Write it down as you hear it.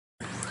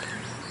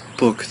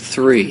Book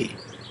 3,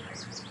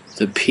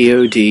 the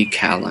POD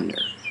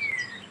calendar.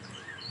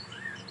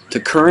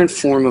 The current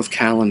form of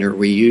calendar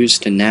we use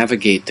to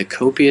navigate the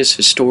copious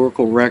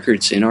historical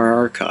records in our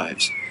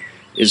archives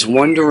is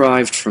one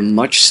derived from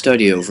much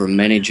study over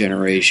many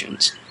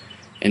generations,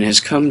 and has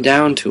come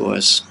down to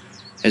us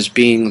as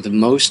being the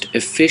most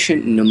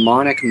efficient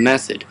mnemonic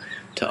method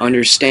to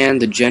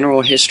understand the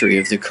general history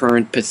of the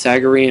current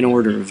Pythagorean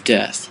order of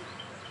death.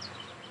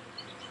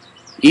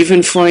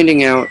 Even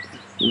finding out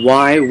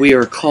why we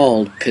are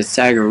called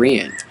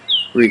Pythagorean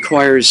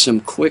requires some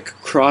quick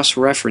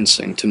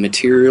cross-referencing to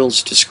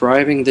materials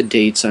describing the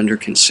dates under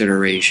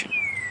consideration,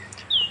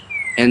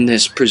 and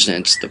this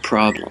presents the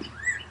problem.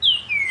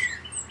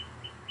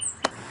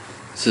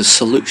 The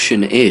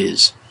solution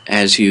is,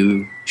 as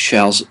you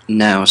shall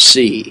now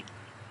see,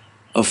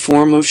 a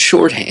form of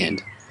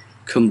shorthand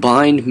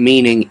combined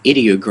meaning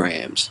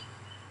ideograms,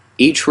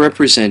 each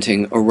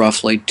representing a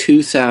roughly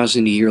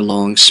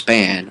 2,000-year-long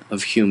span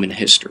of human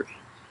history.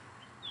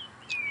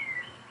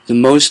 The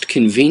most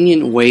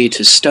convenient way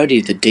to study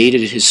the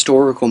dated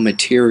historical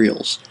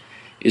materials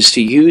is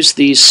to use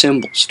these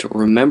symbols to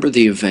remember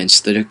the events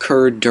that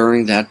occurred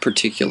during that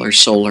particular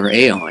solar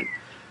aeon,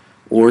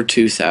 or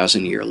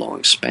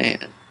 2,000-year-long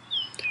span.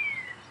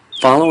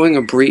 Following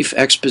a brief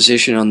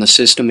exposition on the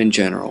system in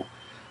general,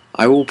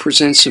 I will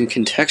present some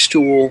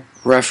contextual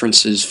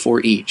references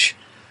for each,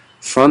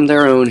 from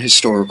their own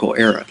historical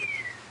era.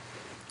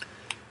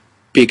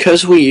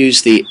 Because we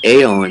use the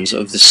aeons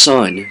of the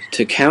sun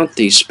to count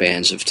these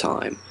spans of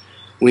time,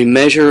 we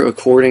measure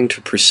according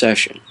to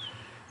precession,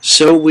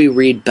 so we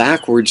read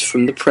backwards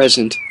from the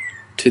present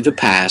to the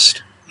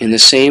past in the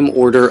same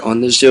order on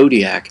the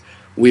zodiac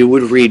we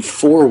would read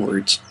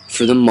forwards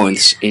for the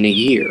months in a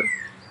year,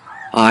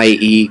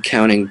 i.e.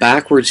 counting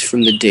backwards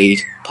from the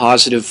date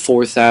positive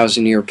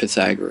 4,000 year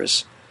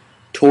Pythagoras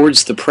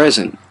towards the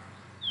present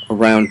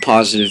around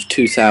positive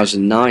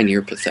 2009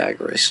 year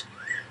Pythagoras.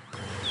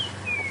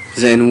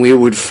 Then we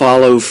would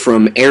follow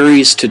from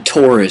Aries to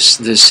Taurus,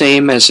 the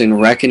same as in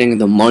reckoning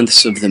the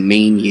months of the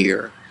main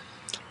year.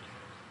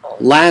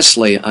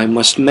 Lastly, I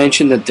must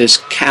mention that this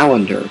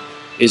calendar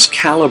is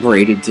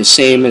calibrated the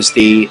same as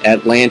the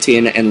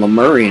Atlantean and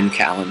Lemurian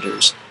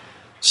calendars,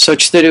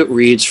 such that it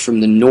reads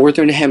from the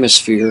northern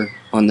hemisphere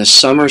on the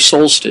summer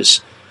solstice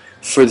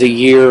for the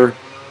year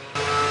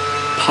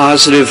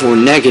positive or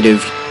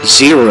negative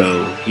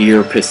 0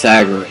 year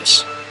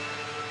Pythagoras.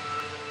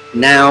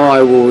 Now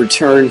I will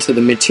return to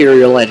the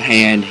material at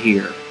hand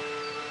here.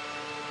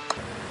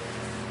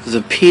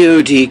 The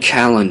POD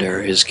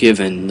calendar is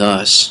given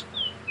thus.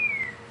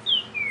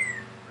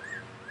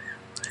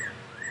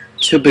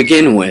 To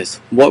begin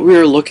with, what we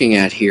are looking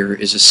at here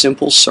is a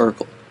simple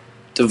circle,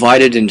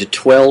 divided into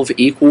 12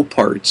 equal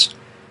parts,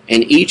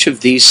 and each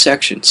of these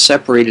sections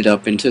separated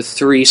up into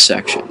 3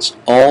 sections,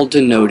 all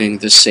denoting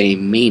the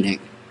same meaning.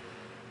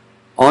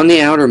 On the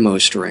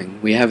outermost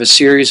ring, we have a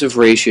series of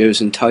ratios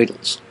and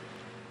titles.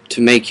 To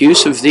make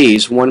use of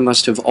these, one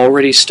must have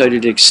already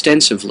studied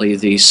extensively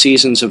the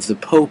Seasons of the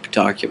Pope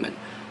document,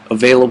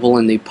 available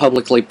in the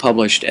publicly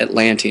published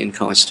Atlantean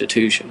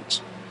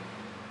constitutions.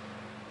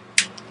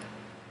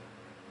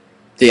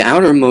 The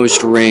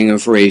outermost ring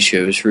of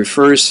ratios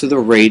refers to the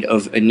rate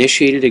of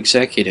initiated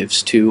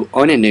executives to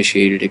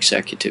uninitiated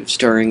executives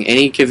during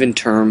any given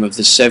term of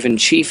the 7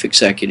 chief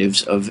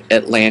executives of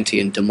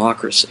Atlantean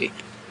democracy.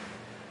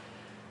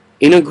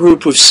 In a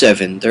group of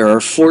 7, there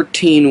are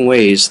 14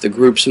 ways the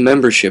group's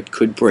membership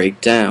could break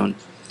down,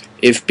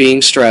 if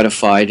being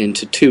stratified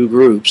into 2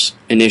 groups,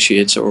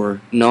 initiates or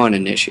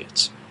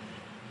non-initiates.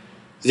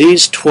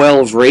 These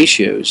 12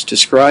 ratios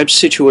describe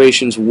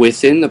situations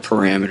within the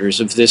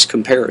parameters of this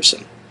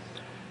comparison.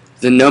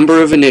 The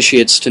number of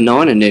initiates to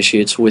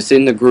non-initiates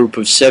within the group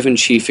of 7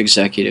 chief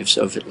executives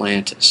of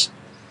Atlantis.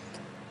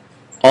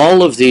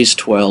 All of these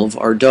 12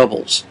 are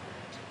doubles,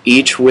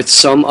 each with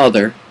some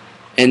other,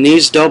 and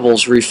these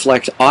doubles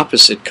reflect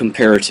opposite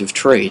comparative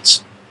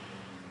traits.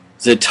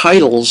 The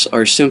titles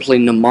are simply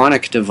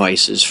mnemonic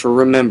devices for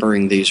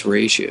remembering these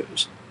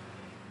ratios.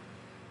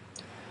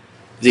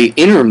 The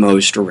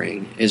innermost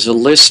ring is a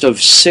list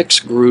of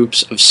 6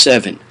 groups of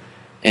 7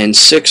 and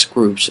 6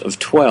 groups of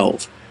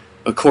 12,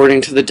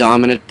 according to the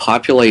dominant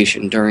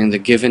population during the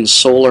given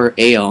solar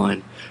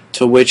aeon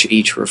to which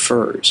each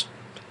refers.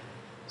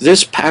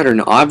 This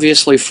pattern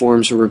obviously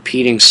forms a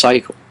repeating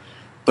cycle,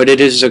 but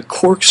it is a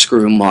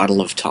corkscrew model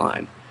of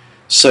time,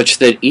 such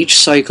that each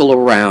cycle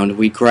around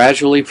we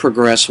gradually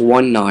progress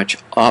 1 notch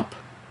up.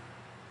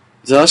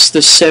 Thus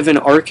the 7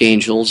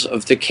 archangels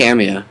of the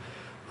Kamea,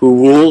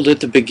 who ruled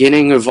at the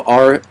beginning of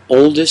our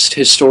oldest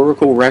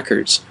historical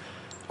records,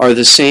 are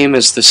the same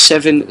as the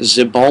 7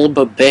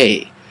 Xibalba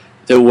Bey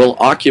that will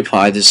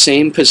occupy the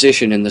same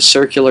position in the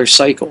circular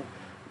cycle,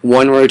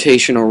 1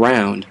 rotation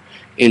around,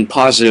 in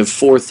positive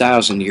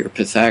 4,000 year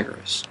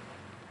Pythagoras.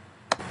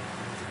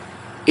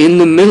 In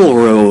the middle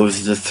row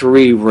of the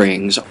 3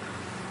 rings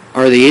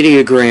are the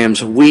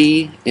ideograms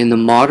we, in the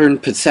modern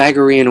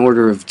Pythagorean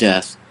order of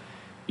death,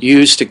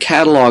 used to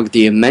catalog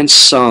the immense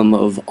sum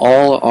of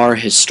all our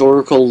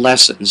historical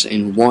lessons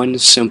in one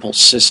simple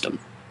system.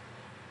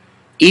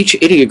 Each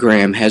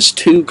ideogram has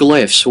two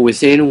glyphs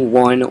within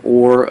one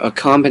or a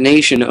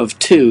combination of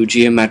two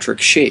geometric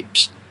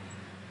shapes.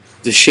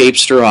 The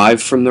shapes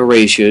derive from the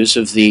ratios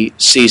of the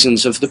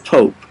seasons of the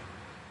Pope.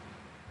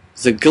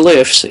 The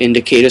glyphs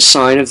indicate a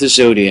sign of the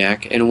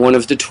zodiac and one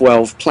of the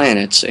 12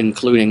 planets,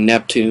 including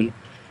Neptune,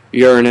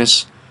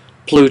 Uranus,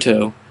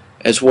 Pluto,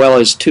 as well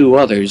as two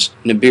others,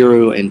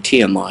 Nibiru and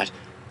Tiamat,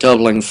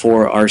 doubling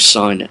for our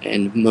Sun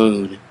and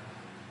Moon.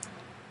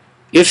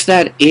 If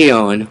that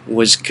aeon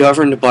was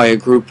governed by a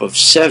group of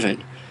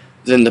 7,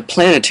 then the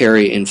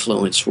planetary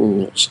influence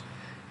rules,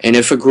 and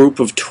if a group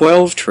of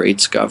 12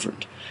 traits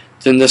governed,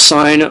 then the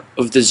sign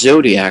of the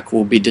zodiac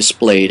will be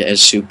displayed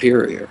as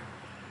superior.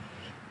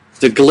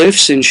 The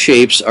glyphs and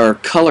shapes are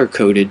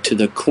color-coded to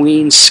the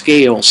queen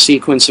scale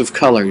sequence of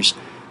colors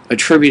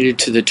attributed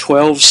to the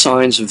 12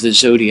 signs of the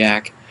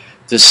zodiac,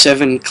 the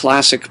 7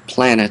 classic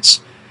planets,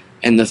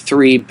 and the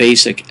 3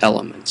 basic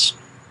elements.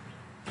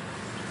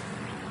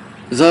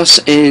 Thus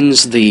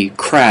ends the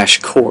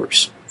crash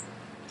course.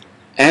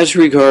 As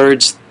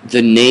regards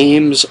the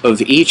names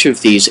of each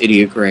of these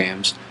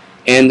ideograms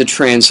and the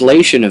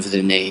translation of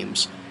the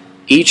names,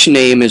 each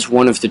name is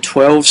one of the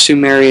 12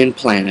 Sumerian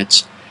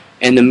planets,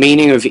 and the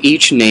meaning of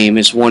each name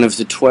is one of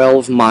the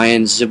 12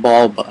 Mayan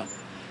Xibalba,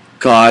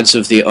 gods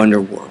of the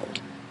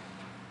underworld.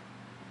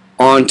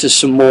 On to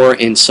some more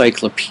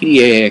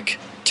encyclopedic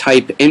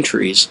type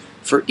entries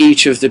for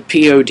each of the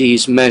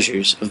POD's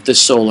measures of the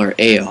solar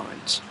aeon.